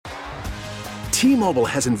T-Mobile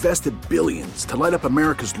has invested billions to light up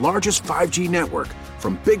America's largest 5G network,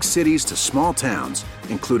 from big cities to small towns,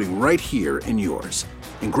 including right here in yours.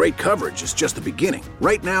 And great coverage is just the beginning.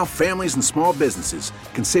 Right now, families and small businesses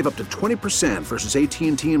can save up to 20% versus AT&T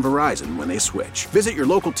and Verizon when they switch. Visit your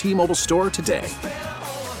local T-Mobile store today.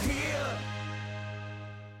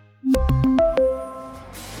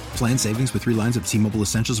 Plan savings with 3 lines of T-Mobile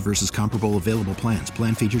Essentials versus comparable available plans.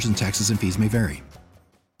 Plan features and taxes and fees may vary.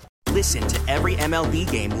 Listen to every MLB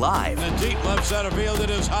game live. In the deep left center field, it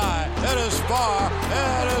is high, it is far,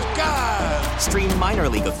 it is gone. Stream minor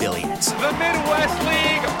league affiliates. The Midwest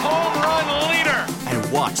League home run leader.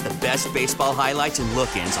 And watch the best baseball highlights and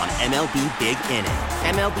look-ins on MLB Big Inning.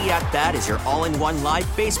 MLB At Bat is your all-in-one live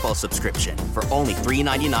baseball subscription for only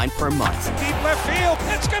 $3.99 per month. Deep left field,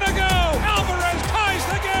 it's gonna go. Alvarez ties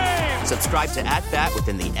the game. Subscribe to At Bat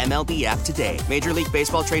within the MLB app today. Major League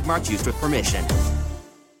Baseball trademarks used with permission.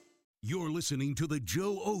 You're listening to The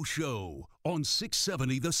Joe O Show on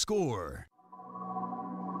 670 The Score.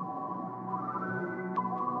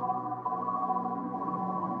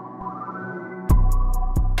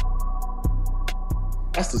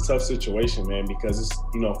 That's the tough situation, man, because it's,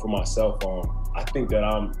 for myself, I think that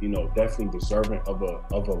I'm, definitely deserving of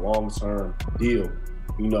a long-term deal.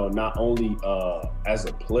 Not only as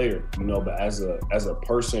a player, but as a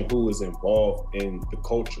person who is involved in the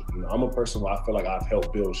culture. I'm a person who I feel like I've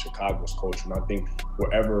helped build Chicago's culture. And I think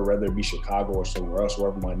wherever, whether it be Chicago or somewhere else,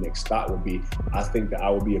 wherever my next stop would be, I think that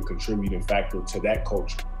I will be a contributing factor to that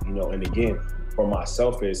culture. And again, for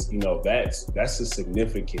myself is, that's a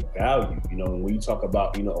significant value. When you talk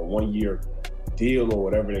about, a 1-year deal or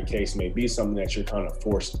whatever the case may be, something that you're kind of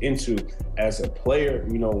forced into as a player,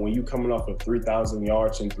 when you coming off of 3,000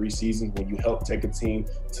 yards in 3 seasons, when you help take a team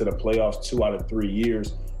to the playoffs 2 out of 3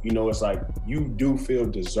 years, it's like you do feel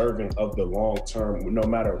deserving of the long term, no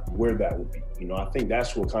matter where that would be. I think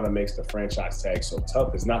that's what kind of makes the franchise tag so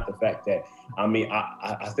tough. It's not the fact that,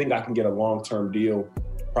 I think I can get a long-term deal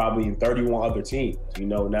probably in 31 other teams,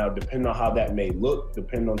 now depending on how that may look,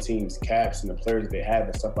 depending on teams' caps and the players they have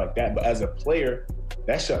and stuff like that. But as a player,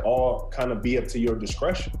 that should all kind of be up to your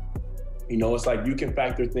discretion. It's like you can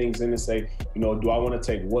factor things in and say, do I want to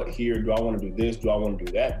take what here? Do I want to do this? Do I want to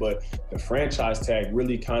do that? But the franchise tag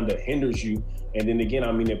really kind of hinders you. And then again,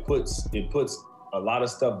 it puts a lot of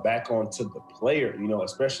stuff back onto the player,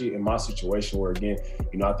 especially in my situation where, again,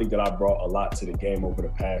 I think that I brought a lot to the game over the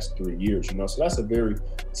past 3 years, so that's a very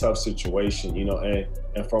tough situation,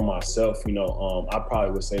 and for myself, I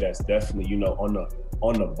probably would say that's definitely, on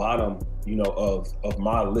the bottom, of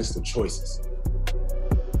my list of choices.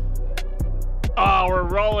 Oh, we're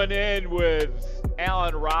rolling in with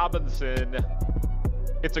Allen Robinson.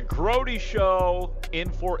 It's a Grody show in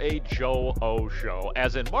for a Joe O show,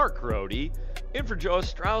 as in Mark Grody in for Joe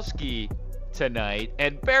Ostrowski tonight.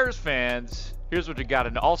 And Bears fans, here's what you got,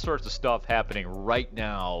 and all sorts of stuff happening right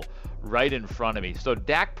now, right in front of me. So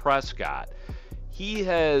Dak Prescott, he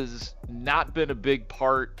has not been a big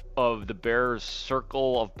part of the Bears'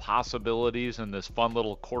 circle of possibilities in this fun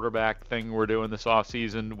little quarterback thing we're doing this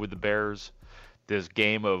offseason with the Bears. This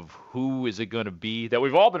game of who is it going to be that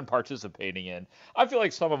we've all been participating in. I feel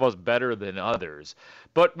like some of us better than others.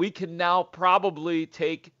 But we can now probably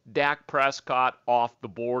take Dak Prescott off the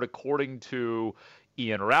board. According to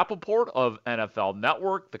Ian Rappaport of NFL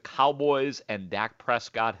Network, the Cowboys and Dak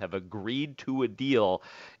Prescott have agreed to a deal.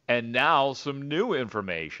 And now some new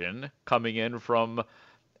information coming in from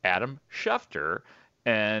Adam Schefter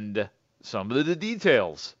and some of the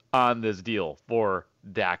details on this deal for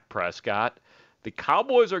Dak Prescott. The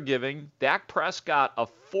Cowboys are giving Dak Prescott a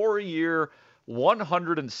 4-year,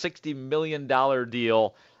 $160 million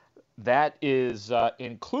deal. That is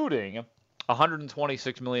including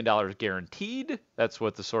 $126 million guaranteed. That's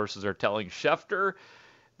what the sources are telling Schefter.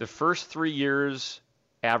 The first 3 years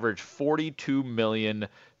average $42 million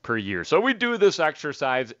per year. So we do this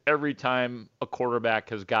exercise every time a quarterback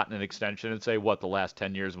has gotten an extension and say, the last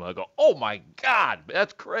 10 years? And we'll go, oh my God,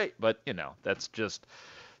 that's great. But, that's just...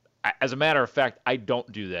 As a matter of fact, I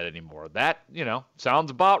don't do that anymore. That,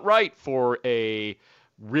 sounds about right for a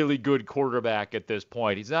really good quarterback at this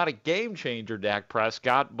point. He's not a game changer, Dak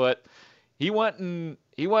Prescott, but he went and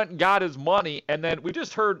got his money. And then we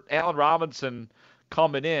just heard Allen Robinson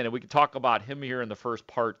coming in, and we can talk about him here in the first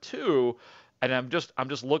part too. And I'm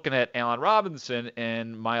just looking at Allen Robinson,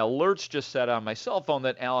 and my alerts just said on my cell phone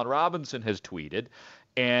that Allen Robinson has tweeted,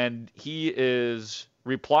 and he is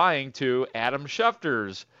replying to Adam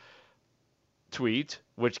Schefter's tweet,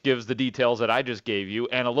 which gives the details that I just gave you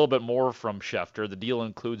and a little bit more from Schefter. The deal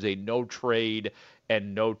includes a no trade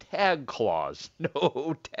and no tag clause.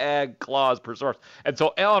 No tag clause per source. And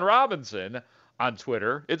so Allen Robinson on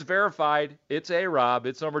Twitter. It's verified. It's A-Rob.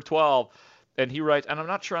 It's number 12. And he writes, and I'm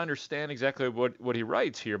not sure I understand exactly what he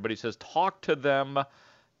writes here, but he says, talk to them,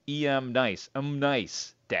 EM nice. I'm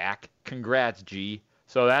nice, Dak. Congrats, G.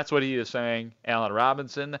 So that's what he is saying, Allen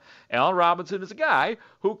Robinson. Allen Robinson is a guy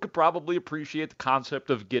who could probably appreciate the concept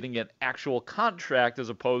of getting an actual contract as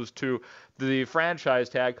opposed to the franchise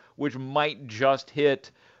tag, which might just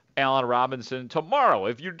hit Allen Robinson tomorrow.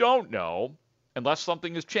 If you don't know, unless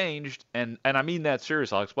something has changed, and I mean that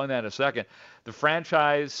seriously, I'll explain that in a second, the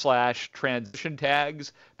franchise/transition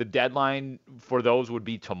tags, the deadline for those would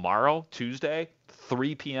be tomorrow, Tuesday,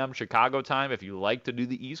 3 p.m. Chicago time. If you like to do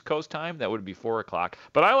the East Coast time, that would be 4 o'clock.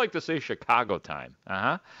 But I like to say Chicago time.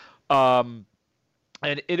 And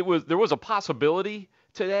there was a possibility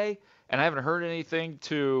today, and I haven't heard anything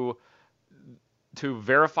to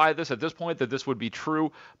verify this at this point that this would be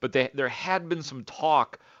true, but there had been some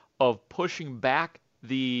talk of pushing back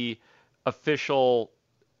the official,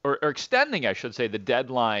 or extending, I should say, the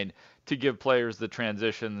deadline to give players the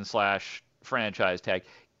transition/franchise tag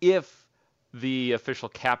if the official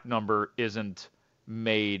cap number isn't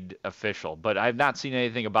made official. But I've not seen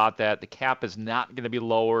anything about that. The cap is not going to be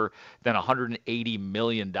lower than $180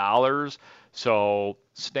 million. So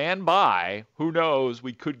stand by. Who knows?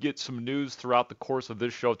 We could get some news throughout the course of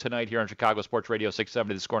this show tonight here on Chicago Sports Radio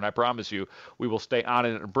 670 The Score, and I promise you we will stay on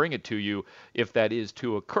it and bring it to you if that is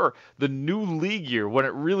to occur. The new league year, when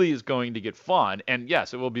it really is going to get fun, and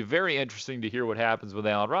yes, it will be very interesting to hear what happens with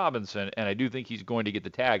Allen Robinson, and I do think he's going to get the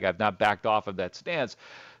tag. I've not backed off of that stance.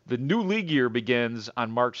 The new league year begins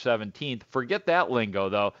on March 17th. Forget that lingo,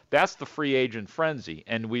 though. That's the free agent frenzy,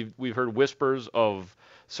 and we've heard whispers of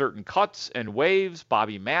certain cuts and waves.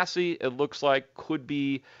 Bobby Massey, it looks like, could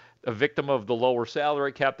be a victim of the lower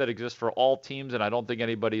salary cap that exists for all teams, and I don't think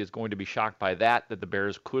anybody is going to be shocked by that the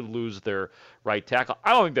Bears could lose their right tackle.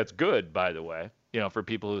 I don't think that's good, by the way, for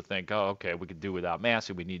people who think, oh, okay, we could do without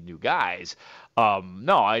Massey, we need new guys.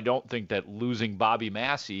 No, I don't think that losing Bobby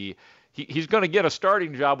Massey, he's going to get a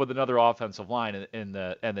starting job with another offensive line in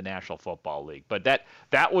the National Football League. But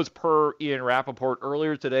that was per Ian Rappaport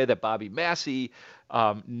earlier today, that Bobby Massey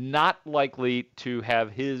not likely to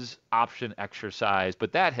have his option exercised,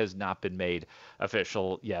 but that has not been made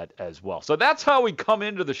official yet as well. So that's how we come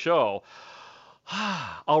into the show.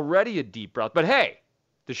 Already a deep breath. But hey,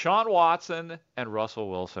 Deshaun Watson and Russell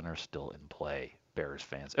Wilson are still in play, Bears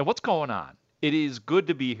fans. And what's going on? It is good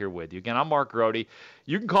to be here with you. Again, I'm Mark Grote.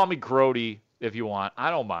 You can call me Grote if you want.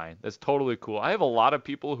 I don't mind. That's totally cool. I have a lot of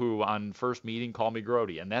people who on first meeting call me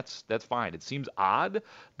Grote, and that's fine. It seems odd,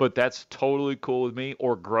 but that's totally cool with me.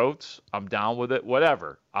 Or Groats. I'm down with it.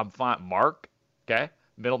 Whatever. I'm fine. Mark, okay?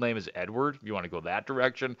 Middle name is Edward. If you want to go that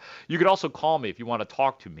direction. You could also call me if you want to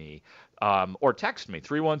talk to me. Or text me,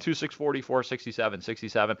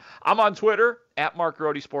 312-644-6767. I'm on Twitter, at Mark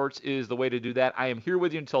Grote Sports is the way to do that. I am here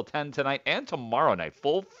with you until 10 tonight and tomorrow night,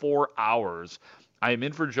 full 4 hours. I am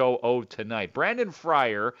in for Joe O tonight. Brandon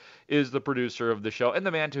Fryer is the producer of the show and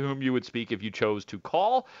the man to whom you would speak if you chose to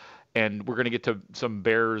call. And we're going to get to some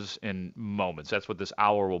Bears in moments. That's what this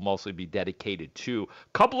hour will mostly be dedicated to. A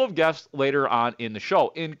couple of guests later on in the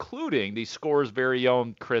show, including the Score's very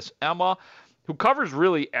own Chris Emma, who covers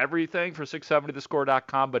really everything for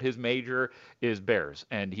 670thescore.com, but his major is Bears,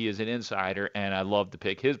 and he is an insider, and I love to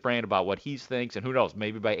pick his brain about what he thinks, and who knows,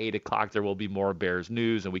 maybe by 8 o'clock there will be more Bears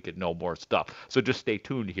news, and we could know more stuff. So just stay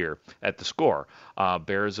tuned here at The Score.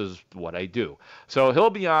 Bears is what I do. So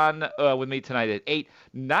he'll be on with me tonight at 8.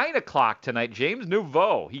 9 o'clock tonight, James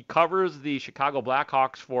Nouveau. He covers the Chicago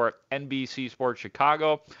Blackhawks for NBC Sports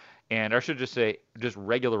Chicago, and I should just say just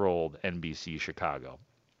regular old NBC Chicago.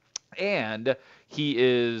 And he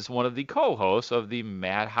is one of the co-hosts of the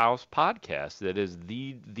Madhouse podcast. That is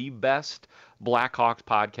the best Blackhawks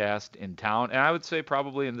podcast in town. And I would say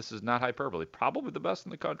probably, and this is not hyperbole, probably the best in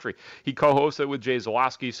the country. He co-hosts it with Jay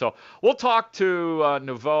Zawaski. So we'll talk to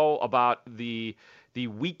Nouveau about the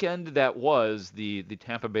weekend that was the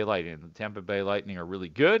Tampa Bay Lightning. The Tampa Bay Lightning are really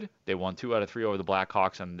good. They won 2 out of 3 over the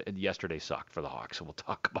Blackhawks, and yesterday sucked for the Hawks. So we'll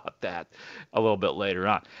talk about that a little bit later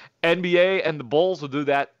on. NBA and the Bulls will do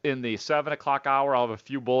that in the 7 o'clock hour. I'll have a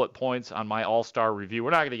few bullet points on my All-Star review.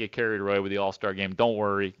 We're not going to get carried away with the All-Star game. Don't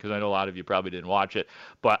worry, because I know a lot of you probably didn't watch it.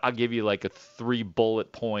 But I'll give you like a 3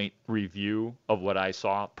 bullet point review of what I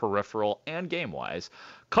saw, peripheral and game-wise.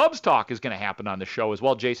 Cubs talk is going to happen on the show as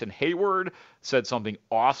well. Jason Hayward said something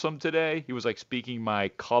awesome today. He was like speaking my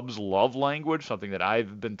Cubs love language, something that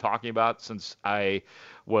I've been talking about since I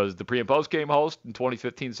was the pre- and post-game host in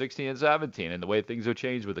 2015, 16, and 17, and the way things have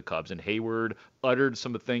changed with the Cubs. And Hayward uttered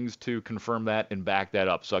some things to confirm that and back that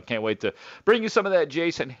up. So I can't wait to bring you some of that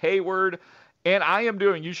Jason Hayward. And I am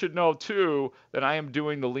doing, you should know too, that I am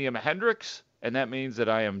doing the Liam Hendriks, and that means that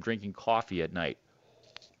I am drinking coffee at night.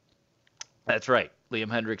 That's right. Liam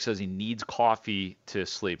Hendriks says he needs coffee to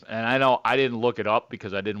sleep. And I know I didn't look it up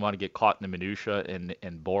because I didn't want to get caught in the minutia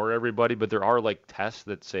and bore everybody, but there are like tests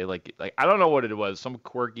that say like I don't know what it was, some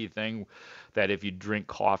quirky thing that if you drink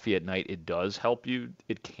coffee at night, it does help you.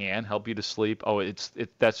 It can help you to sleep. Oh,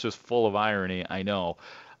 that's just full of irony, I know.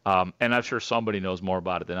 And I'm sure somebody knows more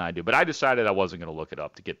about it than I do. But I decided I wasn't going to look it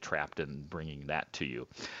up to get trapped in bringing that to you.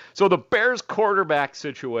 So the Bears quarterback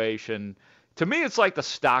situation, to me, it's like the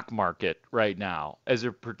stock market right now as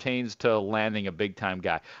it pertains to landing a big-time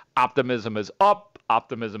guy. Optimism is up.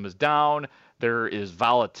 Optimism is down. There is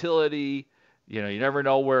volatility. You never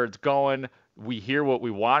know where it's going. We hear what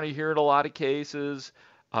we want to hear in a lot of cases.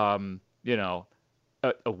 A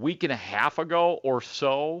week and a half ago or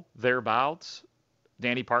so, thereabouts,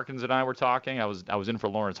 Danny Parkins and I were talking. I was in for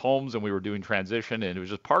Lawrence Holmes, and we were doing transition, and it was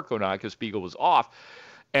just Parko and I because Spiegel was off.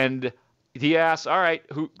 And he asked, all right,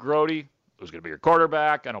 Grody, who's going to be your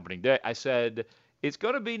quarterback on opening day? I said, it's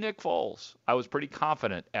going to be Nick Foles. I was pretty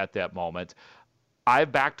confident at that moment. I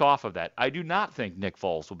backed off of that. I do not think Nick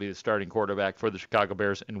Foles will be the starting quarterback for the Chicago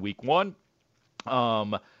Bears in week 1.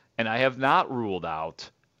 And I have not ruled out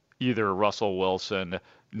either Russell Wilson,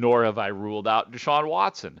 nor have I ruled out Deshaun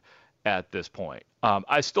Watson at this point.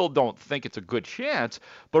 I still don't think it's a good chance,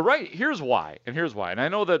 but here's why. And I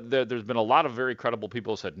know that there's been a lot of very credible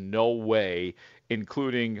people who said no way,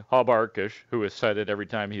 including Hub Arkush, who has said it every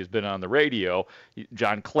time he's been on the radio,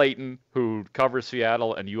 John Clayton, who covers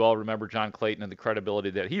Seattle, and you all remember John Clayton and the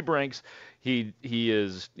credibility that he brings. He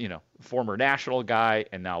is, former national guy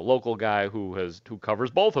and now local guy who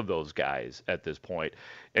covers both of those guys at this point,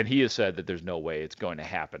 and he has said that there's no way it's going to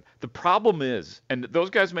happen. The problem is, and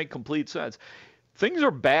those guys make complete sense, things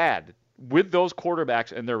are bad with those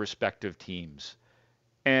quarterbacks and their respective teams.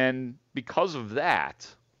 And because of that,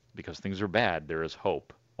 because things are bad, there is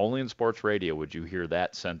hope. Only in sports radio would you hear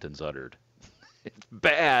that sentence uttered. It's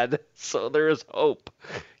bad, so there is hope.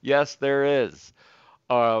 Yes, there is.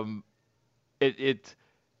 It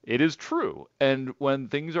is true. And when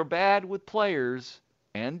things are bad with players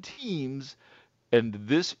and teams, and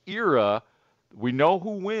this era, we know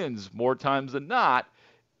who wins more times than not.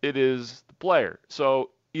 It is the player. So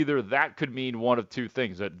either that could mean one of two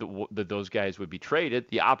things, that those guys would be traded,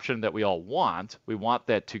 the option that we all want. We want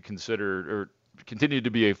that to consider or continue to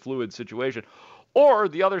be a fluid situation. Or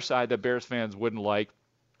the other side that Bears fans wouldn't like,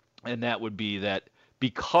 and that would be that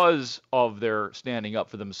because of their standing up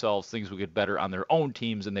for themselves, things would get better on their own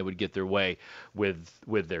teams and they would get their way with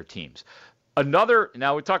their teams.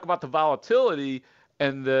 Now we talk about the volatility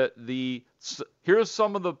and here's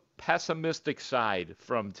some of the pessimistic side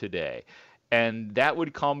from today. And that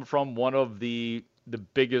would come from one of the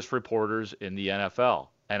biggest reporters in the NFL.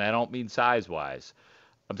 And I don't mean size-wise.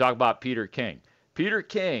 I'm talking about Peter King. Peter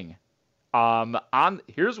King,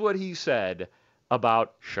 here's what he said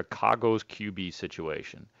about Chicago's QB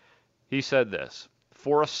situation. He said this: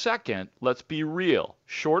 for a second, let's be real.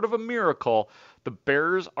 Short of a miracle, the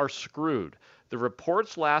Bears are screwed. The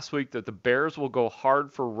reports last week that the Bears will go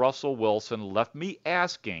hard for Russell Wilson left me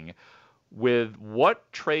asking, with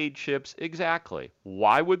what trade chips exactly?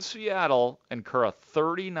 Why would Seattle incur a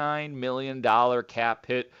 $39 million cap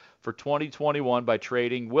hit for 2021 by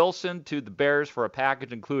trading Wilson to the Bears for a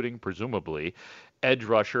package including, presumably, edge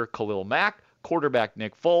rusher Khalil Mack, quarterback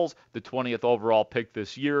Nick Foles, the 20th overall pick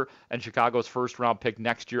this year, and Chicago's first-round pick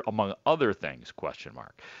next year, among other things, ?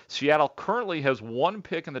 Seattle currently has one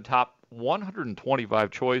pick in the top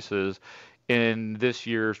 125 choices in this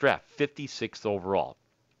year's draft, 56th overall.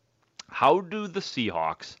 How do the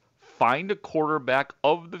Seahawks find a quarterback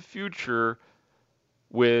of the future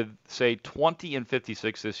with, say, 20 and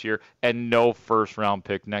 56 this year and no first-round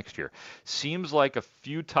pick next year? Seems like a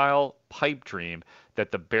futile pipe dream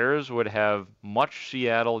that the Bears would have much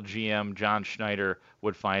Seattle GM John Schneider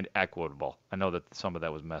would find equitable. I know that some of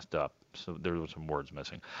that was messed up, so there were some words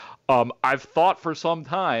missing. I've thought for some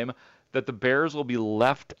time that the Bears will be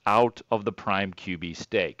left out of the prime QB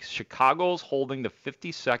stakes. Chicago's holding the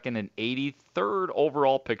 52nd and 83rd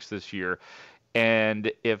overall picks this year.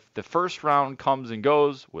 And if the first round comes and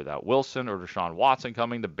goes without Wilson or Deshaun Watson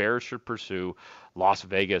coming, the Bears should pursue Las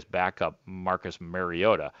Vegas backup Marcus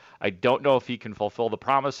Mariota. I don't know if he can fulfill the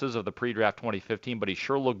promises of the pre-draft 2015, but he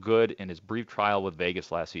sure looked good in his brief trial with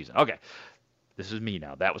Vegas last season. Okay, this is me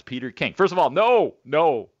now. That was Peter King. First of all, no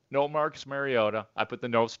Marcus Mariota. I put the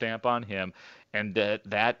no stamp on him, and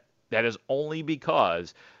that is only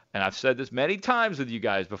because, and I've said this many times with you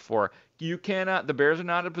guys before, You cannot. The Bears are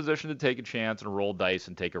not in a position to take a chance and roll dice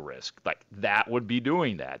and take a risk. Like, that would be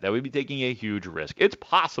doing that. That would be taking a huge risk. It's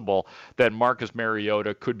possible that Marcus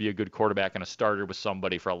Mariota could be a good quarterback and a starter with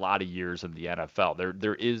somebody for a lot of years in the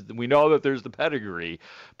NFL. We know that there's the pedigree,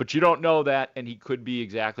 but you don't know that, and he could be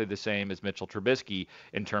exactly the same as Mitchell Trubisky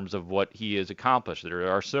in terms of what he has accomplished.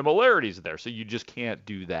 There are similarities there, so you just can't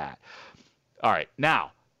do that. All right,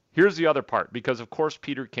 now, here's the other part, because, of course,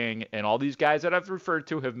 Peter King and all these guys that I've referred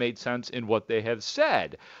to have made sense in what they have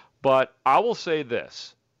said. But I will say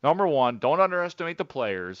this. Number one, don't underestimate the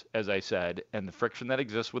players, as I said, and the friction that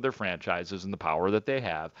exists with their franchises and the power that they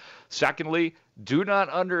have. Secondly, do not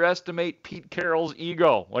underestimate Pete Carroll's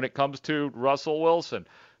ego when it comes to Russell Wilson.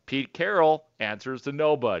 Pete Carroll answers to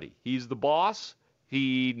nobody. He's the boss.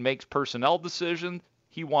 He makes personnel decisions.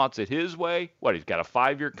 He wants it his way. What, he's got a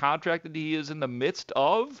 5-year contract that he is in the midst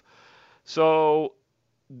of? So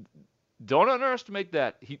don't underestimate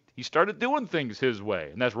that. He started doing things his way,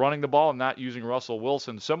 and that's running the ball and not using Russell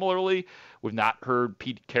Wilson. Similarly, we've not heard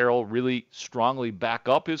Pete Carroll really strongly back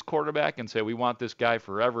up his quarterback and say, we want this guy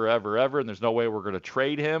forever, ever, ever, and there's no way we're going to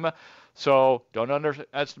trade him. So don't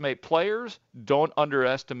underestimate players. Don't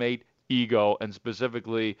underestimate ego, and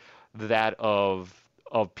specifically that of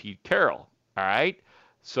Pete Carroll. All right?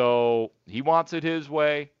 So he wants it his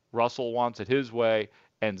way. Russell wants it his way.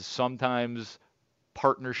 And sometimes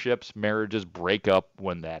partnerships, marriages break up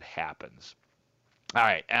when that happens. All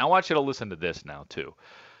right. And I want you to listen to this now, too.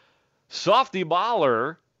 Softy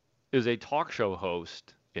Mahler is a talk show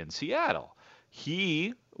host in Seattle.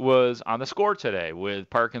 He was on The Score today with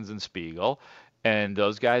Parkins and Spiegel, and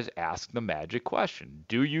those guys asked the magic question.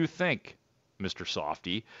 Do you think, Mr.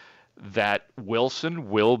 Softy, that Wilson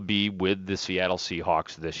will be with the Seattle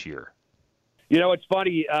Seahawks this year? You know, it's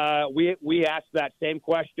funny. We ask that same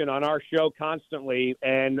question on our show constantly,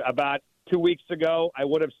 and about 2 weeks ago, I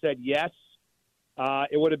would have said yes.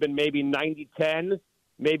 It would have been maybe 90-10.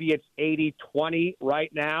 Maybe it's 80-20 right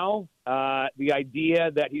now. The idea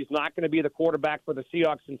that he's not going to be the quarterback for the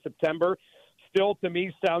Seahawks in September still, to me,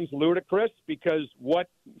 sounds ludicrous, because what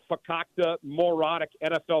fakakta, moronic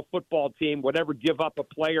NFL football team would ever give up a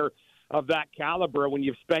player of that caliber when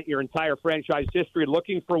you've spent your entire franchise history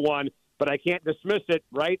looking for one? But I can't dismiss it,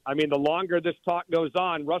 right? I mean, the longer this talk goes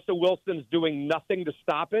on, Russell Wilson's doing nothing to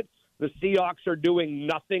stop it. The Seahawks are doing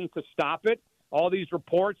nothing to stop it. All these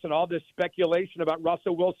reports and all this speculation about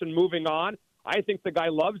Russell Wilson moving on, I think the guy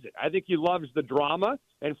loves it. I think he loves the drama.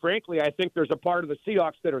 And frankly, I think there's a part of the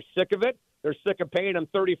Seahawks that are sick of it. They're sick of paying him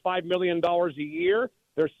 $35 million a year.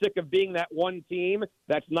 They're sick of being that one team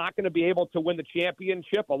that's not going to be able to win the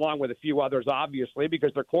championship, along with a few others, obviously,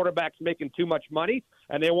 because their quarterback's making too much money,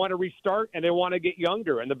 and they want to restart, and they want to get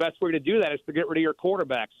younger. And the best way to do that is to get rid of your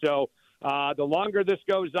quarterback. So the longer this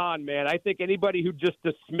goes on, man, I think anybody who just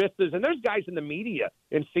dismisses, and there's guys in the media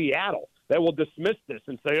in Seattle that will dismiss this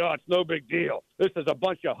and say, oh, it's no big deal. This is a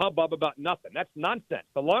bunch of hubbub about nothing. That's nonsense.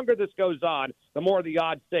 The longer this goes on, the more the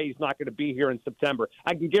odds say he's not going to be here in September.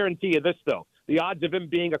 I can guarantee you this, though. The odds of him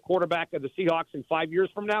being a quarterback of the Seahawks in 5 years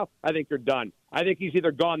from now, I think they're done. I think he's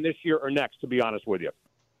either gone this year or next, to be honest with you.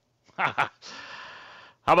 How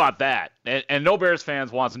about that? And no Bears fans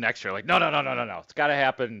wants next year. Like, no. It's got to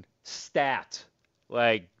happen stat,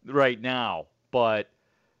 like, right now. But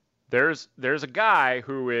there's a guy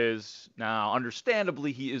who is, now,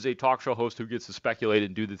 understandably, he is a talk show host who gets to speculate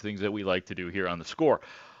and do the things that we like to do here on The Score.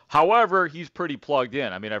 However, he's pretty plugged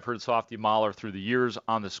in. I mean, I've heard Softy Mahler through the years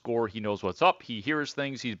on The Score. He knows what's up. He hears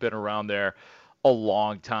things. He's been around there a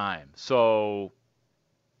long time. So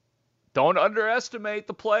don't underestimate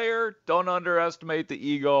the player. Don't underestimate the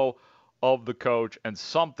ego of the coach. And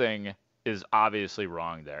something is obviously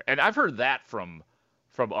wrong there. And I've heard that from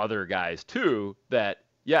other guys, too, that,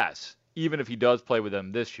 yes, even if he does play with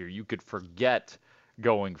them this year, you could forget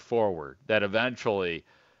going forward that eventually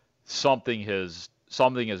something has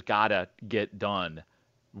got to get done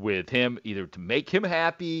with him, either to make him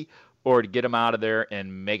happy or to get him out of there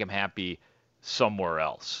and make him happy somewhere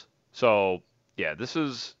else. So, yeah, this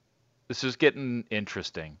is getting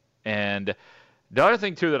interesting. And the other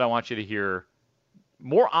thing, too, that I want you to hear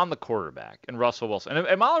more on the quarterback and Russell Wilson.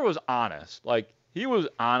 And Mahler was honest. Like, he was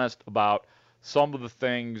honest about some of the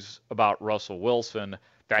things about Russell Wilson,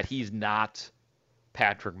 that he's not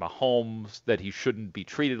Patrick Mahomes, that he shouldn't be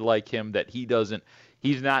treated like him, that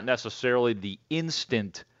he's not necessarily the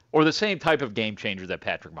instant or the same type of game changer that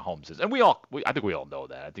Patrick Mahomes is. And I think we all know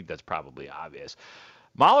that. I think that's probably obvious.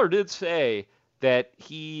 Mahler did say that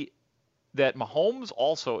Mahomes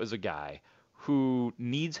also is a guy who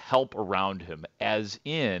needs help around him, as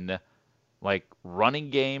in, like,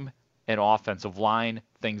 running game and offensive line,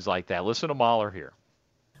 things like that. Listen to Mahler here.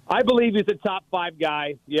 I believe he's a top 5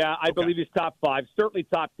 guy. Yeah, I believe he's top 5, certainly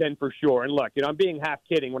top 10 for sure. And look, I'm being half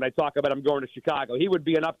kidding when I talk about him going to Chicago. He would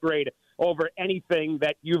be an upgrade over anything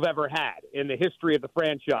that you've ever had in the history of the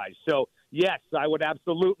franchise. So, yes, I would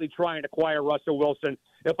absolutely try and acquire Russell Wilson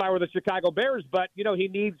if I were the Chicago Bears. But, he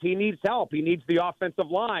needs help. He needs the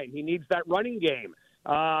offensive line. He needs that running game.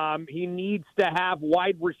 He needs to have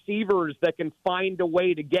wide receivers that can find a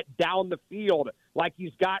way to get down the field like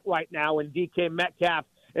he's got right now in DK Metcalf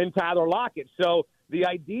and Tyler Lockett. So the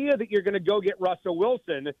idea that you're going to go get Russell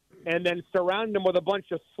Wilson and then surround him with a bunch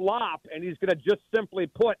of slop and he's going to just simply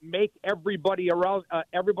make everybody around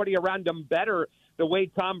him better the way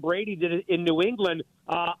Tom Brady did it in New England,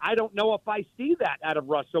 I don't know if I see that out of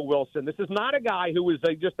Russell Wilson. This is not a guy who is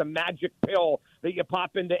just a magic pill that you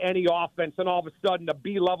pop into any offense and all of a sudden a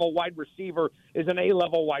B-level wide receiver is an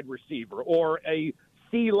A-level wide receiver or a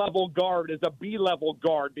C-level guard is a B-level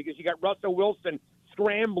guard because you got Russell Wilson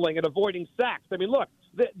scrambling and avoiding sacks. I mean, look,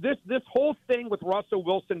 this whole thing with Russell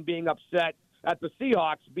Wilson being upset at the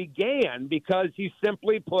Seahawks began because he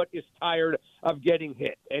simply put is tired of getting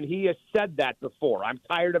hit. And he has said that before. I'm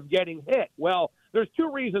tired of getting hit. Well, there's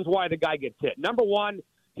 2 reasons why the guy gets hit. Number one,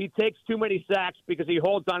 he takes too many sacks because he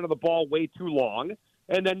holds onto the ball way too long.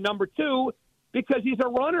 And then number 2, because he's a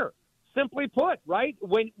runner. Simply put, right?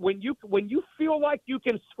 When you feel like you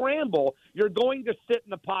can scramble, you're going to sit in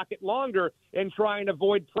the pocket longer and try and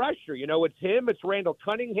avoid pressure. It's him, it's Randall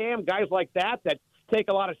Cunningham, guys like that take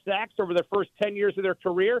a lot of sacks over their first 10 years of their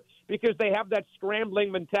career because they have that scrambling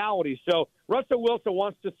mentality. So Russell Wilson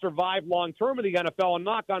wants to survive long-term in the NFL, and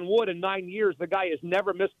knock on wood, in 9 years, the guy has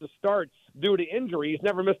never missed a start due to injury. He's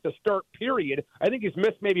never missed a start, period. I think he's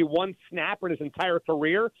missed maybe 1 snap in his entire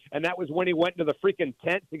career, and that was when he went to the freaking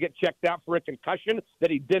tent to get checked out for a concussion that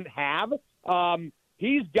he didn't have.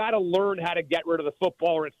 He's got to learn how to get rid of the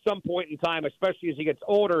football, or at some point in time, especially as he gets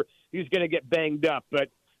older, he's going to get banged up. But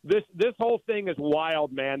this whole thing is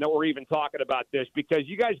wild, man, that we're even talking about this, because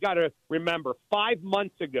you guys got to remember 5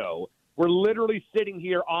 months ago, we're literally sitting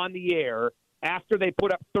here on the air after they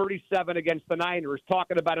put up 37 against the Niners,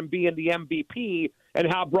 talking about him being the MVP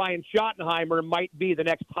and how Brian Schottenheimer might be the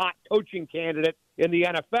next hot coaching candidate in the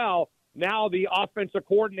NFL. Now the offensive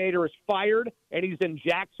coordinator is fired, and he's in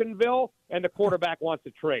Jacksonville, and the quarterback wants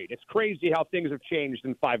to trade. It's crazy how things have changed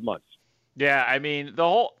in 5 months. Yeah, I mean, the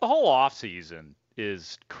whole offseason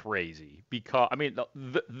is crazy because, I mean,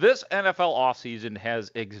 this NFL offseason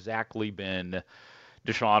has exactly been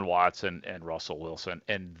Deshaun Watson and Russell Wilson,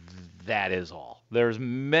 and that is all. There's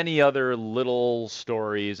many other little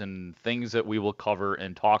stories and things that we will cover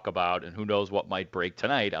and talk about, and who knows what might break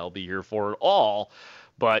tonight. I'll be here for it all,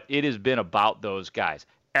 but it has been about those guys.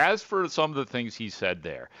 As for some of the things he said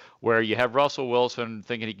there, where you have Russell Wilson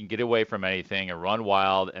thinking he can get away from anything and run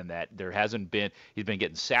wild, and that he's been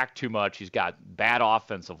getting sacked too much, he's got bad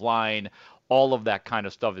offensive line, all of that kind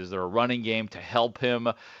of stuff. Is there a running game to help him?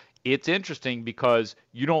 It's interesting because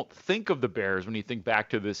you don't think of the Bears when you think back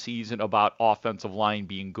to the season about offensive line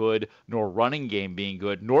being good, nor running game being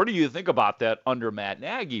good, nor do you think about that under Matt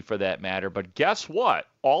Nagy for that matter. But guess what?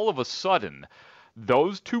 All of a sudden,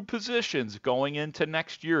 those 2 positions going into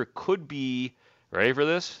next year could be, ready for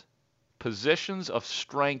this, positions of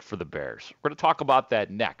strength for the Bears. We're going to talk about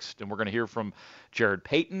that next, and we're going to hear from Jared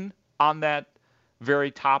Payton on that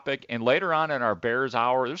very topic. And later on in our Bears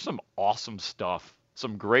Hour, there's some awesome stuff,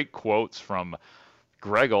 some great quotes from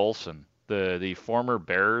Greg Olsen, the former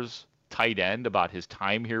Bears tight end, about his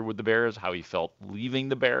time here with the Bears, how he felt leaving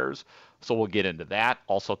the Bears. So we'll get into that.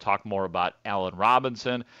 Also talk more about Allen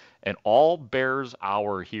Robinson. And all Bears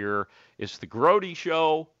Hour here is the Grote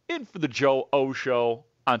Show, in for the Joe O Show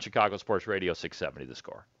on Chicago Sports Radio 670 The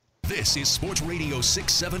Score. This is Sports Radio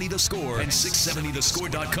 670 The Score and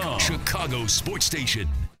 670thescore.com, Chicago Sports Station.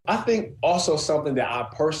 I think also something that I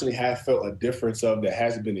personally have felt a difference of that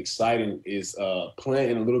has been exciting is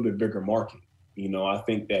playing in a little bit bigger market. I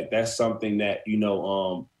think that's something that,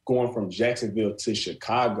 going from Jacksonville to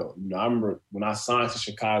Chicago. I remember when I signed to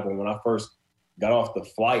Chicago, when I first got off the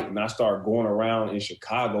flight and I started going around in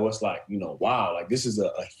Chicago, it's like, wow, like this is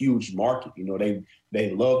a huge market. They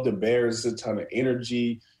love the Bears, it's a ton of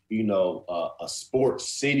energy, a sports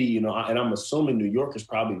city, and I'm assuming New York is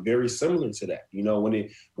probably very similar to that.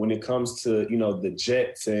 When it comes to, the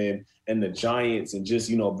Jets and the Giants and just,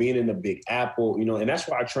 being in the Big Apple, and that's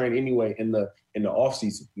why I train anyway in the off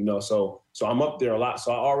season, so I'm up there a lot.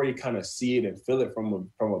 So I already kind of see it and feel it from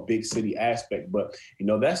a big city aspect. But,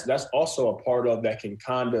 that's also a part of that can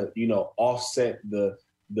kind of, offset the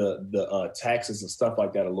taxes and stuff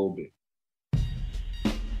like that a little bit.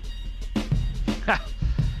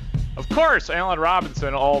 Of course, Allen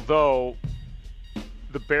Robinson, although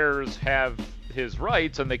the Bears have his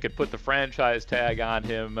rights and they could put the franchise tag on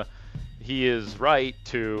him, he is right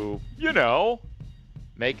to,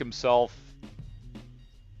 make himself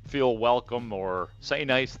feel welcome or say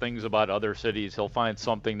nice things about other cities. He'll find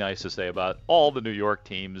something nice to say about all the New York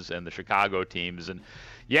teams and the Chicago teams. And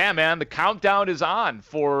yeah, man, the countdown is on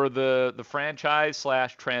for the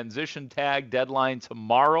franchise/transition tag deadline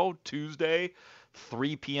tomorrow, Tuesday,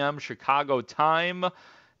 3 p.m. Chicago time.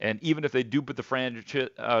 And even if they do put the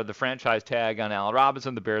franchise tag on Allen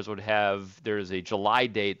Robinson, the Bears would have, there's a July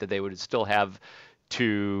date that they would still have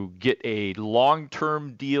to get a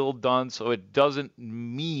long-term deal done. So it doesn't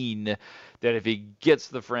mean that if he gets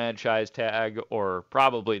the franchise tag, or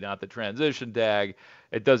probably not the transition tag,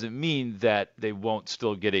 it doesn't mean that they won't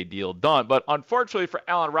still get a deal done. But unfortunately for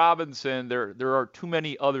Allen Robinson, there are too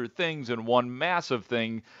many other things, and one massive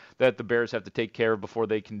thing that the Bears have to take care of before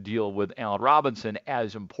they can deal with Allen Robinson,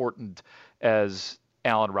 as important as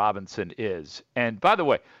Allen Robinson is. And by the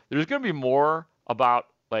way, there's going to be more about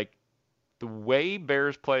the way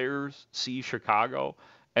Bears players see Chicago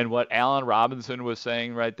and what Allen Robinson was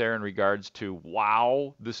saying right there in regards to,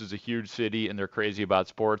 wow, this is a huge city and they're crazy about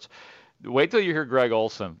sports. Wait till you hear Greg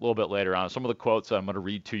Olsen a little bit later on. Some of the quotes I'm going to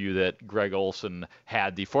read to you that Greg Olsen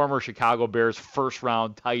had, the former Chicago Bears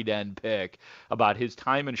first-round tight end pick, about his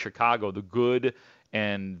time in Chicago, the good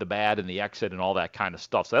and the bad and the exit and all that kind of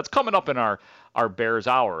stuff. So that's coming up in our Bears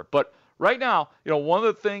Hour. But right now, one of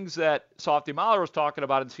the things that Softy Mahler was talking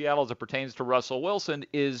about in Seattle as it pertains to Russell Wilson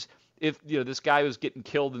is if, this guy was getting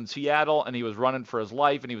killed in Seattle and he was running for his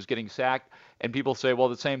life and he was getting sacked, and people say, well,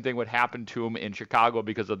 the same thing would happen to him in Chicago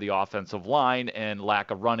because of the offensive line and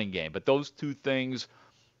lack of running game. But those two things,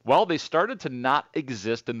 well, they started to not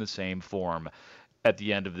exist in the same form at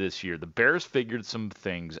the end of this year. The Bears figured some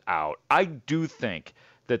things out. I do think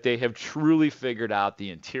that they have truly figured out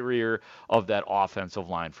the interior of that offensive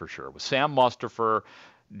line for sure. With Sam Mustipher,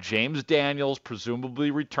 James Daniels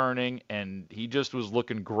presumably returning, and he just was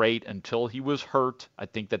looking great until he was hurt. I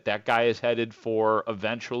think that guy is headed for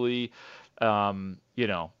eventually,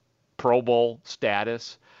 Pro Bowl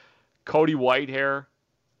status. Cody Whitehair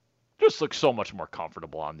just looks so much more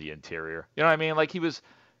comfortable on the interior. You know what I mean? He was...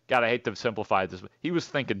 God, I hate to simplify this, but he was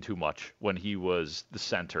thinking too much when he was the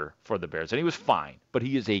center for the Bears, and he was fine, but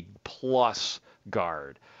he is a plus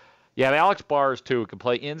guard. You have Alex Bars, too, who can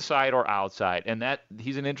play inside or outside, and that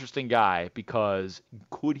he's an interesting guy because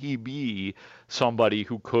could he be somebody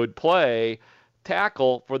who could play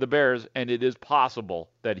tackle for the Bears, and it is possible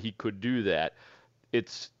that he could do that.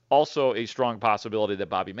 It's also a strong possibility that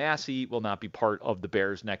Bobby Massey will not be part of the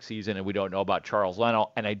Bears next season, and we don't know about Charles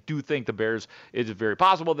Leno. And I do think the Bears, it is very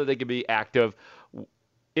possible that they can be active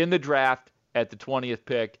in the draft at the 20th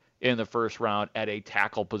pick in the first round at a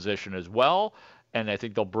tackle position as well. And I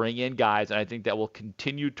think they'll bring in guys, and I think that will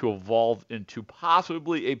continue to evolve into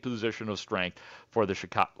possibly a position of strength for the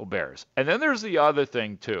Chicago Bears. And then there's the other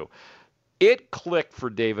thing, too. It clicked for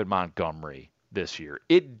David Montgomery this year.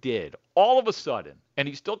 It did. All of a sudden. And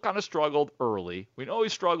he still kind of struggled early. We know he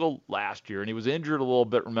struggled last year, and he was injured a little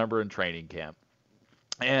bit, remember, in training camp.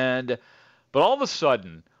 But all of a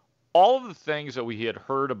sudden, all of the things that we had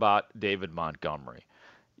heard about David Montgomery,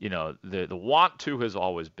 the want to has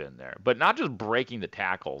always been there. But not just breaking the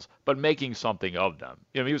tackles, but making something of them.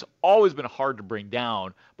 He was always been hard to bring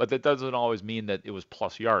down, but that doesn't always mean that it was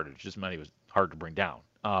plus yardage. It just meant he was hard to bring down.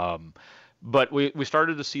 But we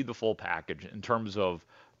started to see the full package in terms of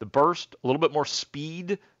the burst, a little bit more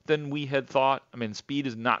speed than we had thought. I mean, speed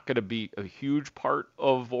is not going to be a huge part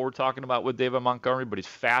of what we're talking about with David Montgomery, but he's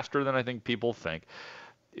faster than I think people think.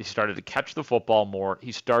 He started to catch the football more.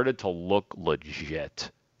 He started to look legit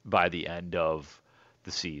by the end of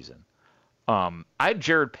the season. I had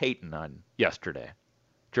Jared Payton on yesterday.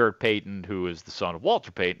 Jared Payton, who is the son of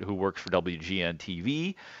Walter Payton, who works for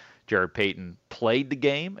WGN-TV. Jared Payton played the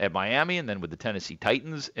game at Miami and then with the Tennessee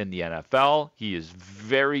Titans in the NFL. He is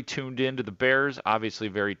very tuned into the Bears, obviously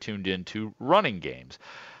very tuned into running games.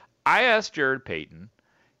 I asked Jared Payton,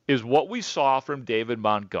 is what we saw from David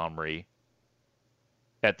Montgomery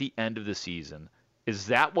at the end of the season, is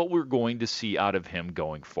that what we're going to see out of him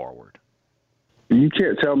going forward? You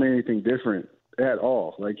can't tell me anything different at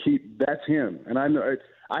all. That's him. And I know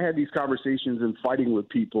I had these conversations and fighting with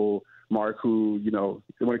people, Mark, who,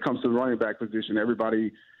 when it comes to the running back position,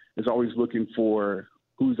 everybody is always looking for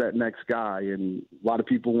who's that next guy. And a lot of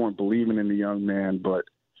people weren't believing in the young man. But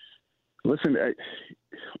listen,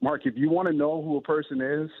 Mark, if you want to know who a person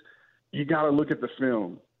is, you got to look at the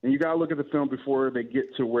film. And you got to look at the film before they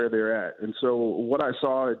get to where they're at. And so what I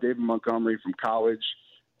saw at David Montgomery from college,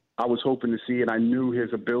 I was hoping to see, and I knew his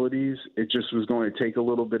abilities. It just was going to take a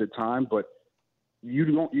little bit of time. But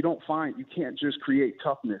you can't just create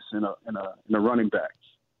toughness in a running back.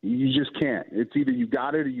 You just can't. It's either you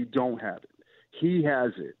got it or you don't have it. He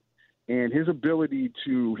has it, and his ability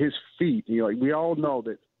to his feet. Like we all know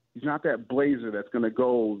that he's not that blazer that's going to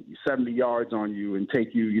go 70 yards on you and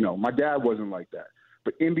take you. My dad wasn't like that.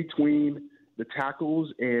 But in between the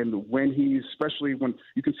tackles and especially when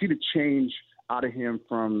you can see the change out of him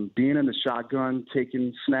from being in the shotgun,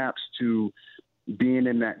 taking snaps to being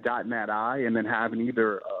in that dot in that eye, and then having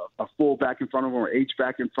either a full back in front of him or H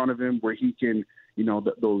back in front of him where he can,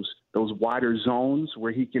 those wider zones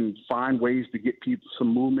where he can find ways to get people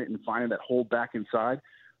some movement and finding that hole back inside.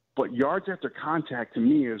 But yards after contact to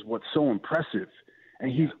me is what's so impressive.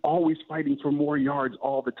 And he's always fighting for more yards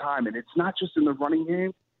all the time. And it's not just in the running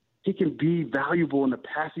game. He can be valuable in the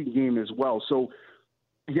passing game as well. So,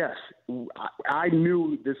 yes, I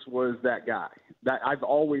knew this was that guy. That I've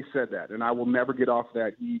always said that, and I will never get off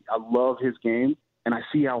that. I love his game, and I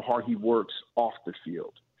see how hard he works off the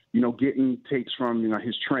field. Getting tapes from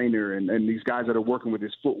his trainer and these guys that are working with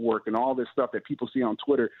his footwork and all this stuff that people see on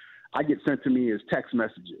Twitter, I get sent to me as text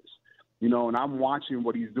messages. And I'm watching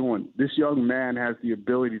what he's doing. This young man has the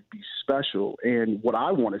ability to be special, and what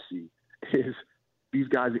I want to see is these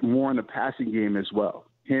guys more in the passing game as well.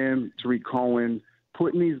 Him, Tariq Cohen,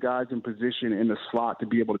 putting these guys in position in the slot to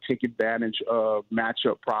be able to take advantage of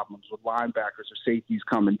matchup problems with linebackers or safeties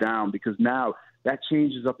coming down, because now that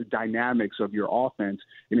changes up the dynamics of your offense,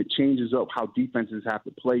 and it changes up how defenses have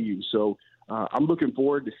to play you. So I'm looking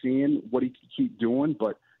forward to seeing what he can keep doing,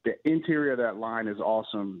 but the interior of that line is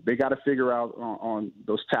awesome. They got to figure out on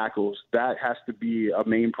those tackles. That has to be a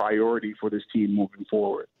main priority for this team moving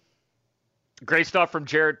forward. Great stuff from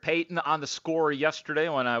Jared Payton on The Score yesterday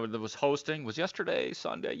when I was hosting. Was yesterday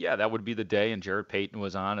Sunday? Yeah, that would be the day, and Jared Payton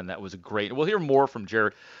was on, and that was great. We'll hear more from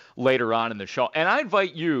Jared later on in the show. And I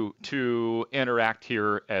invite you to interact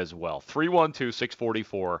here as well.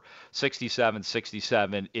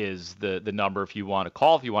 312-644-6767 is the number if you want to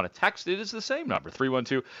call. If you want to text, it is the same number,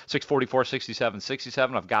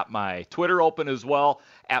 312-644-6767. I've got my Twitter open as well.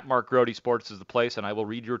 At Mark Grote Sports is the place, and I will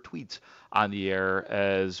read your tweets on the air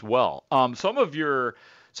as well. Some of your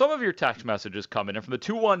text messages coming in from the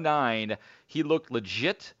 219. He looked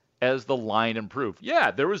legit as the line improved.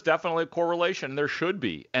 Yeah, there was definitely a correlation. There should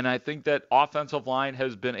be. And I think that offensive line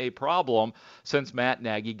has been a problem since Matt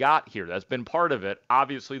Nagy got here. That's been part of it.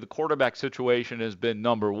 Obviously, the quarterback situation has been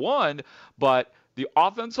number one, but the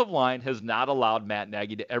offensive line has not allowed Matt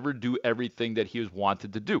Nagy to ever do everything that he has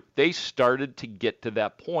wanted to do. They started to get to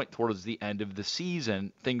that point towards the end of the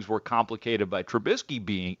season. Things were complicated by Trubisky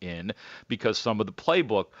being in because some of the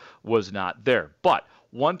playbook was not there. But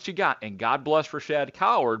once you got, and God bless Rashad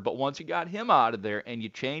Coward, but once you got him out of there and you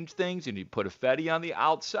changed things and you put Ifedi on the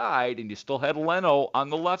outside and you still had Leno on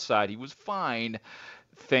the left side, he was fine.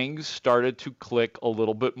 Things started to click a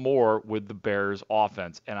little bit more with the Bears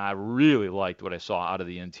offense, and I really liked what I saw out of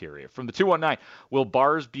the interior. From the 219, will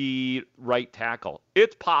Bars be right tackle?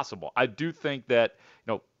 It's possible. I do think that,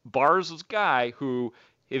 Bars is a guy who,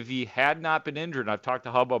 if he had not been injured, and I've talked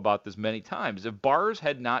to Hubba about this many times, if Bars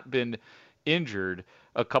had not been injured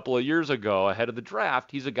a couple of years ago ahead of the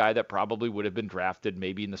draft, he's a guy that probably would have been drafted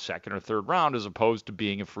maybe in the second or third round as opposed to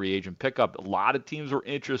being a free agent pickup. A lot of teams were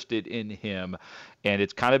interested in him, and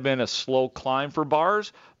it's kind of been a slow climb for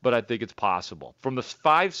Bars, but I think it's possible. From the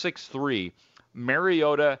 5'6",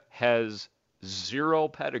 Mariota has zero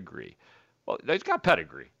pedigree. Well, he's got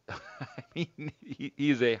pedigree. I mean,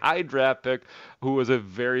 he's a high draft pick who was a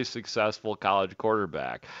very successful college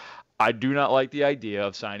quarterback. I do not like the idea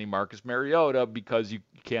of signing Marcus Mariota because you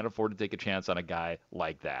can't afford to take a chance on a guy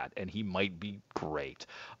like that, and he might be great.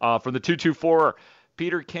 From the 224,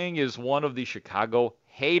 Peter King is one of the Chicago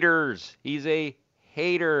haters. He's a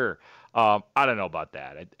hater. I don't know about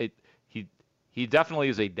that. He definitely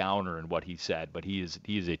is a downer in what he said, but he is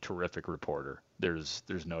a terrific reporter. There's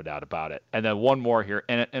no doubt about it. And then one more here,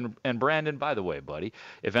 and Brandon, by the way, buddy,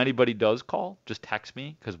 if anybody does call, just text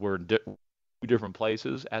me because we're in different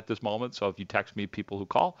places at this moment. So if you text me people who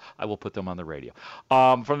call, I will put them on the radio.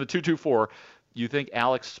 From the 224, you think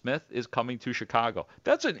Alex Smith is coming to Chicago?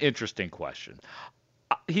 That's an interesting question.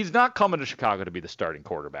 He's not coming to Chicago to be the starting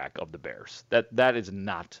quarterback of the Bears. That is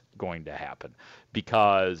not going to happen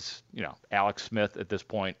because, Alex Smith at this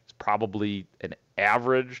point is probably an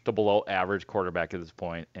average to below average quarterback at this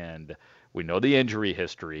point, and we know the injury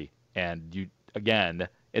history. And you, again,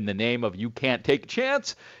 in the name of you can't take a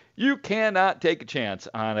chance, you cannot take a chance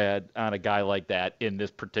on a guy like that in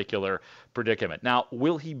this particular predicament. Now,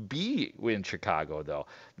 will he be in Chicago, though?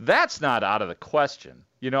 That's not out of the question.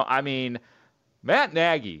 Matt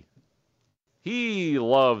Nagy, He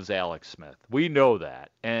loves Alex Smith. We know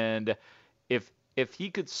that. And if he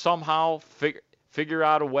could somehow figure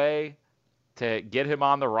out a way to get him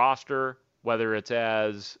on the roster, whether it's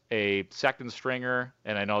as a second stringer,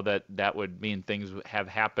 and I know that would mean things have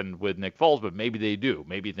happened with Nick Foles, but maybe they do.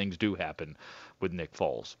 Maybe things do happen with Nick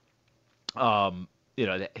Foles.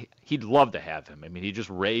 He'd love to have him. I mean, he just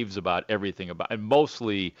raves about everything and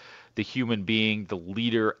mostly the human being, the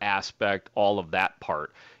leader aspect, all of that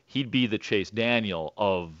part. He'd be the Chase Daniel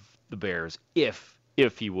of the Bears if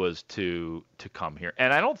he was to come here.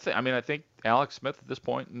 And I think Alex Smith at this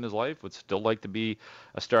point in his life would still like to be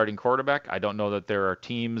a starting quarterback. I don't know that there are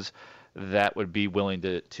teams that would be willing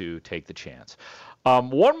to take the chance.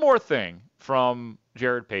 One more thing from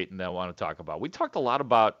Jared Payton that I want to talk about. We talked a lot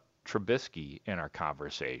about Trubisky in our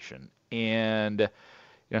conversation, and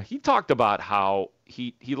he talked about how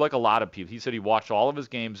he like a lot of people, he said he watched all of his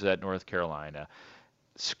games at North Carolina,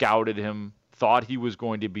 scouted him, thought he was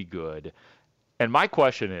going to be good. And my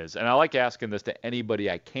question is, and I like asking this to anybody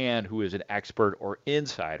I can who is an expert or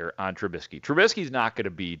insider on Trubisky. Trubisky's not going to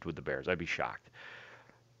be with the Bears. I'd be shocked.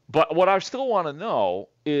 But what I still want to know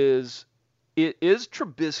is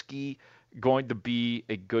Trubisky going to be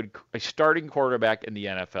a starting quarterback in the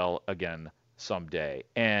NFL again someday?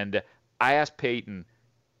 And I asked Payton,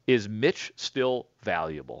 is Mitch still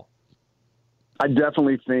valuable? I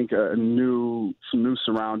definitely think some new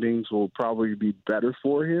surroundings will probably be better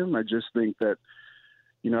for him. I just think that,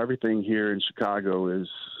 everything here in Chicago is,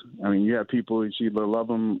 you have people, you either love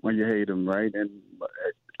them or you hate them, right? And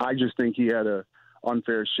I just think he had a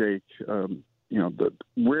unfair shake.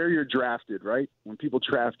 Where you're drafted, right? When people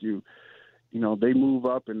draft you, they move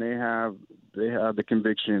up and they have the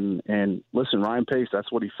conviction. And listen, Ryan Pace,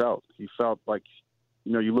 that's what he felt. He felt like,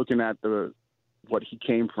 you're looking at what he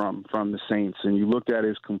came from the Saints, and you looked at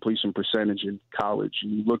his completion percentage in college,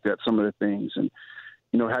 and you looked at some of the things, and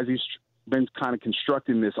has he been kind of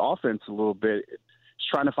constructing this offense a little bit, he's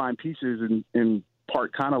trying to find pieces in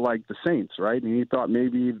part kind of like the Saints, right? And he thought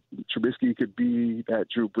maybe Trubisky could be that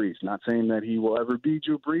Drew Brees. Not saying that he will ever be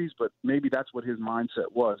Drew Brees, but maybe that's what his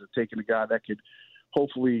mindset was, of taking a guy that could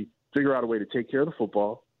hopefully figure out a way to take care of the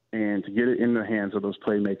football and to get it in the hands of those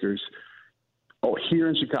playmakers. Here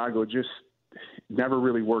in Chicago, just never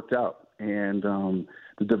really worked out. And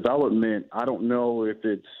the development, I don't know if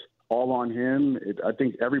it's all on him. I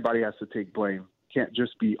think everybody has to take blame. Can't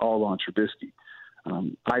just be all on Trubisky.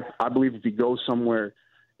 I believe if he goes somewhere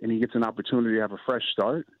and he gets an opportunity to have a fresh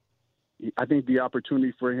start, I think the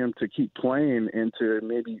opportunity for him to keep playing and to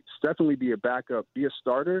maybe definitely be a backup, be a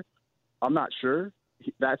starter, I'm not sure.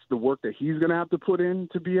 That's the work that he's going to have to put in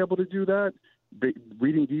to be able to do that.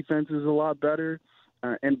 Reading defense is a lot better.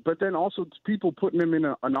 But then also people putting him in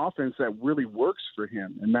an offense that really works for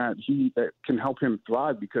him and that can help him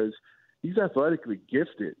thrive, because he's athletically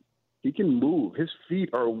gifted. He can move. His feet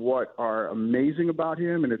are what are amazing about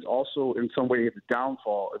him, and it's also in some way the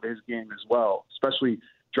downfall of his game as well, especially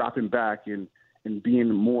dropping back and being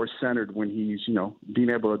more centered when he's, being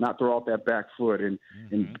able to not throw out that back foot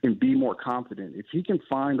and be more confident. If he can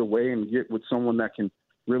find a way and get with someone that can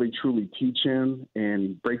really truly teach him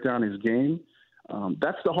and break down his game,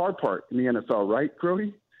 that's the hard part in the NFL, right,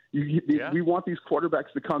 Grody? We want these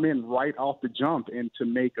quarterbacks to come in right off the jump and to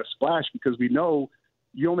make a splash, because we know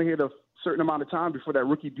you only hit a certain amount of time before that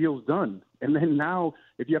rookie deal's done. And then now,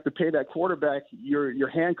 if you have to pay that quarterback, you're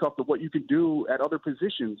handcuffed to what you can do at other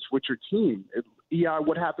positions with your team.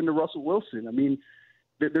 What happened to Russell Wilson?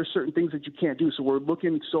 There's certain things that you can't do. So we're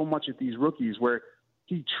looking so much at these rookies where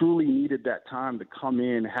he truly needed that time to come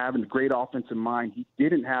in, having a great offensive mind. He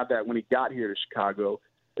didn't have that when he got here to Chicago.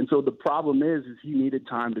 And so the problem is he needed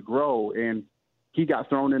time to grow, and he got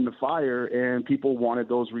thrown in the fire, and people wanted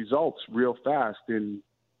those results real fast. And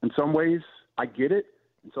in some ways, I get it.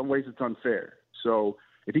 In some ways, it's unfair. So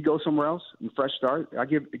if he goes somewhere else and fresh start,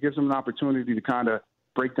 it gives him an opportunity to kind of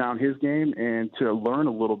break down his game and to learn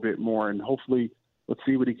a little bit more. And hopefully, let's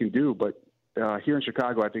see what he can do. But here in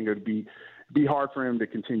Chicago, I think it would be hard for him to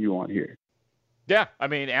continue on here. Yeah,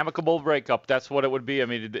 amicable breakup. That's what it would be.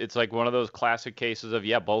 It's like one of those classic cases of,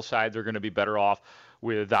 both sides are going to be better off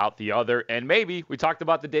without the other. And maybe, we talked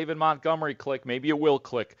about the David Montgomery click, maybe it will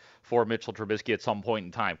click for Mitchell Trubisky at some point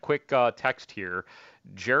in time. Quick text here.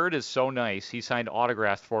 Jared is so nice. He signed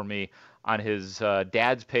autographs for me on his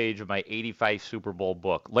dad's page of my 85 Super Bowl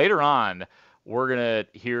book. Later on, we're going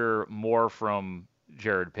to hear more from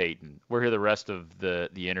Jared Payton. We'll hear the rest of the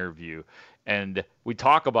interview. And we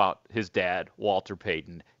talk about his dad, Walter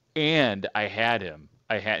Payton, and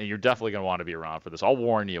you're definitely going to want to be around for this. I'll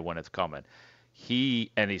warn you when it's coming. He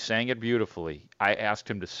sang it beautifully. I asked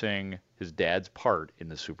him to sing his dad's part in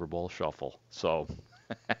the Super Bowl Shuffle. So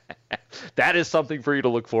that is something for you to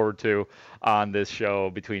look forward to on this show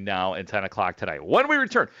between now and 10 o'clock tonight. When we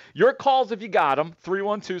return, your calls if you got them,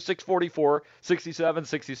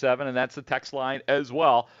 312-644-6767, and that's the text line as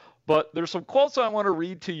well. But there's some quotes I want to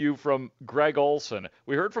read to you from Greg Olsen.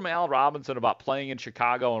 We heard from Allen Robinson about playing in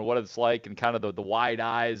Chicago and what it's like and kind of the wide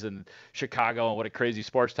eyes in Chicago and what a crazy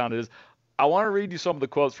sports town it is. I want to read you some of the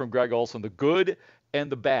quotes from Greg Olsen, the good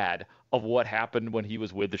and the bad of what happened when he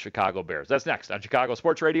was with the Chicago Bears. That's next on Chicago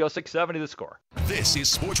Sports Radio 670 The Score. This is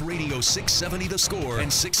Sports Radio 670 The Score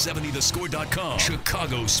and 670thescore.com,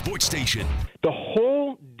 Chicago Sports Station. The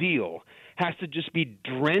whole deal has to just be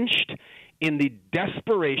drenched in the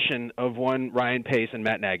desperation of one Ryan Pace and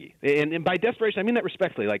Matt Nagy. And by desperation, I mean that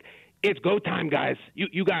respectfully. Like, it's go time, guys.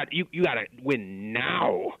 You got to win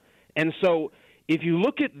now. And so if you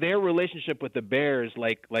look at their relationship with the Bears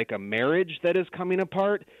like a marriage that is coming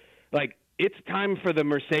apart, like, it's time for the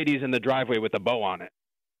Mercedes in the driveway with a bow on it.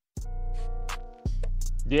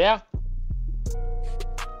 Yeah.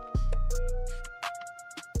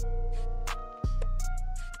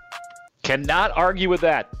 Cannot argue with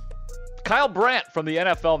that. Kyle Brandt from the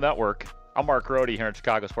NFL Network. I'm Mark Rohde here on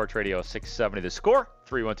Chicago Sports Radio 670 The Score,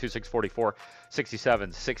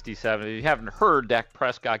 312-644-6767. If you haven't heard, Dak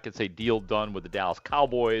Prescott gets a deal done with the Dallas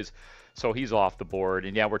Cowboys, so he's off the board.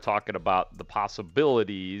 And, yeah, we're talking about the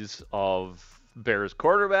possibilities of Bears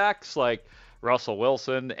quarterbacks like Russell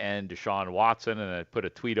Wilson and Deshaun Watson. And I put a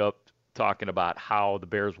tweet up talking about how the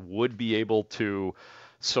Bears would be able to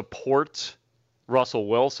support Russell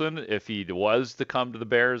Wilson if he was to come to the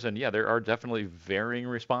Bears. And, yeah, there are definitely varying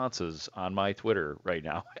responses on my Twitter right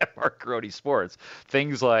now at Mark Rohde Sports.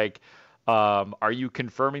 Things like, are you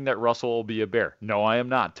confirming that Russell will be a Bear? No, I am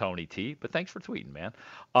not, Tony T. But thanks for tweeting, man.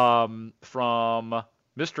 From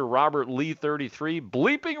Mr. Robert Lee 33,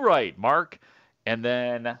 bleeping right, Mark. And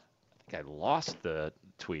then I think I lost the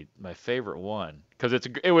tweet, my favorite one, because it's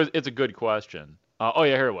a good question. Oh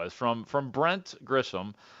yeah, here it was from Brent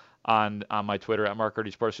Grissom on my Twitter at Mark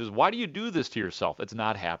Rohde Sports. Says, why do you do this to yourself? It's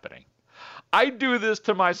not happening. I do this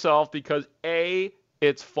to myself because A,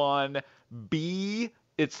 it's fun. B,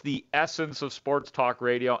 it's the essence of sports talk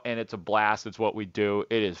radio, and it's a blast. It's what we do.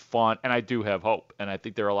 It is fun, and I do have hope. And I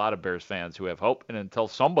think there are a lot of Bears fans who have hope. And until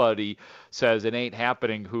somebody says it ain't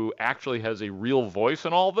happening who actually has a real voice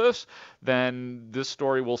in all this, then this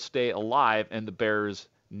story will stay alive, and the Bears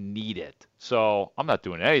need it. So I'm not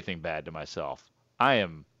doing anything bad to myself. I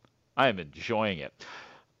am enjoying it.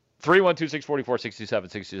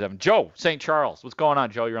 312-644-6767. Joe, St. Charles. What's going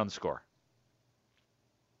on, Joe? You're on the Score.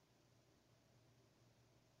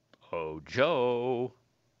 Oh, Joe.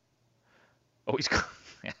 Oh, he's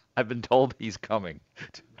I've been told he's coming.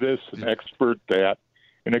 This, an expert, that.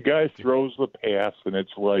 And a guy throws the pass, and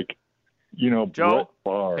it's like, Joe.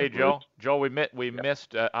 Favre. Hey, Joe. Joe, we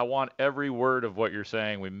missed. I want every word of what you're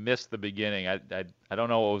saying. We missed the beginning. I don't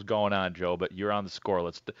know what was going on, Joe, but you're on the Score.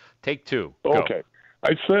 Let's take two. Go. Okay.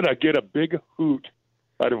 I said I get a big hoot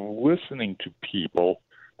out of listening to people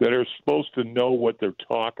that are supposed to know what they're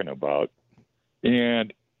talking about.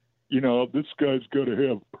 And this guy's got to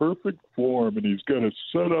have perfect form, and he's got to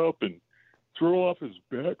set up and throw off his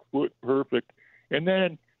back foot perfect. And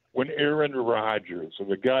then when Aaron Rodgers, or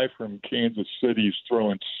the guy from Kansas City, is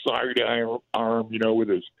throwing side arm, with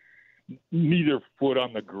his neither foot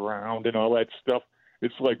on the ground and all that stuff,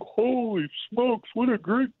 it's like, holy smokes, what a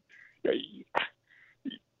great...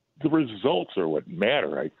 The results are what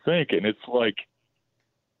matter, I think, and it's like,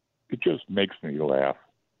 it just makes me laugh.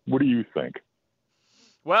 What do you think?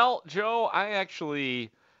 Well, Joe, I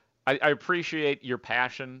appreciate your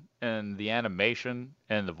passion and the animation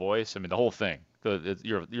and the voice. I mean, the whole thing.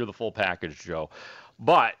 You're the full package, Joe.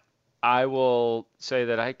 But I will say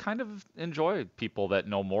that I kind of enjoy people that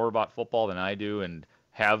know more about football than I do and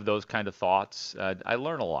have those kind of thoughts. I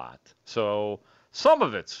learn a lot. So some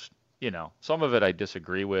of it's, some of it I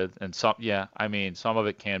disagree with, and some of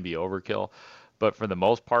it can be overkill. But for the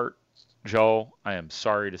most part, Joe, I am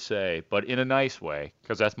sorry to say, but in a nice way,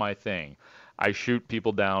 because that's my thing. I shoot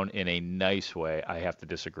people down in a nice way. I have to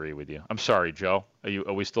disagree with you. I'm sorry, Joe.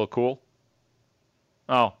 Are we still cool?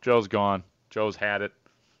 Oh, Joe's gone. Joe's had it.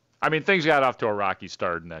 I mean, things got off to a rocky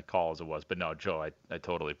start in that call as it was. But no, Joe, I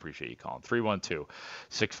totally appreciate you calling.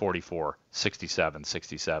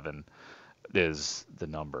 312-644-6767 is the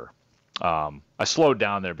number. I slowed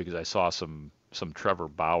down there because I saw some Trevor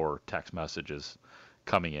Bauer text messages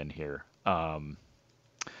coming in here. That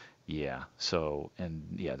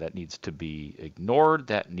needs to be ignored.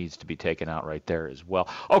 That needs to be taken out right there as well.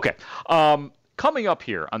 Okay. coming up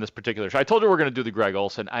here on this particular show, I told you we're going to do the Greg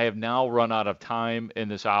Olsen. I have now run out of time in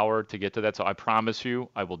this hour to get to that, so I promise you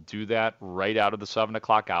I will do that right out of the 7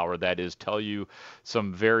 o'clock hour. That is, tell you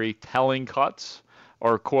some very telling cuts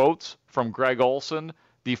or quotes from Greg Olsen,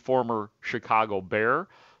 the former Chicago Bear.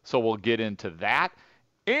 So we'll get into that.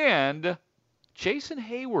 And Jason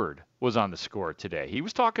Hayward was on the Score today. He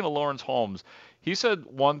was talking to Lawrence Holmes. He said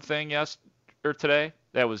one thing today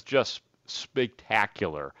that was just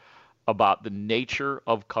spectacular about the nature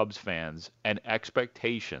of Cubs fans and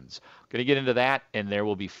expectations. Going to get into that, and there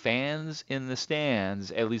will be fans in the stands.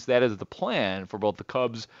 At least that is the plan for both the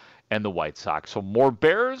Cubs and the White Sox. So more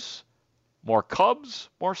Bears, more Cubs,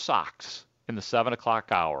 more Sox in the 7 o'clock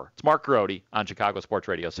hour. It's Mark Grote on Chicago Sports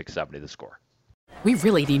Radio 670 The Score. We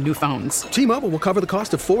really need new phones. T-Mobile will cover the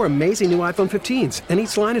cost of 4 amazing new iPhone 15s, and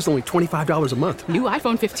each line is only $25 a month. New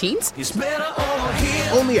iPhone 15s? It's better over here.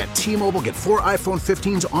 Only at T-Mobile, get 4 iPhone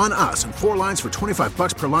 15s on us and 4 lines for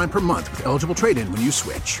 $25 per line per month with eligible trade-in when you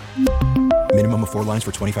switch. Minimum of 4 lines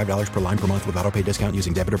for $25 per line per month with autopay discount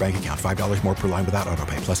using debit or bank account. $5 more per line without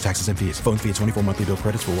autopay, plus taxes and fees. Phone fee at 24 monthly bill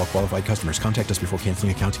credits for well-qualified customers. Contact us before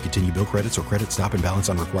canceling account to continue bill credits or credit stop and balance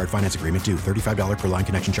on required finance agreement due. $35 per line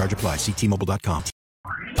connection charge applies. See T-Mobile.com.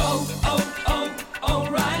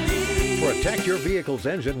 O'Reilly. Protect your vehicle's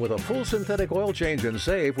engine with a full synthetic oil change and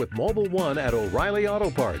save with Mobil 1 at O'Reilly Auto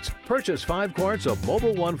Parts. Purchase 5 quarts of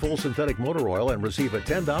Mobil 1 full synthetic motor oil and receive a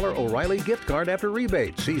 $10 O'Reilly gift card after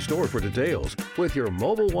rebate. See store for details. With your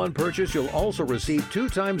Mobil 1 purchase, you'll also receive 2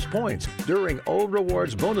 times points during O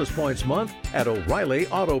Rewards Bonus Points Month at O'Reilly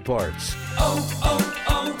Auto Parts.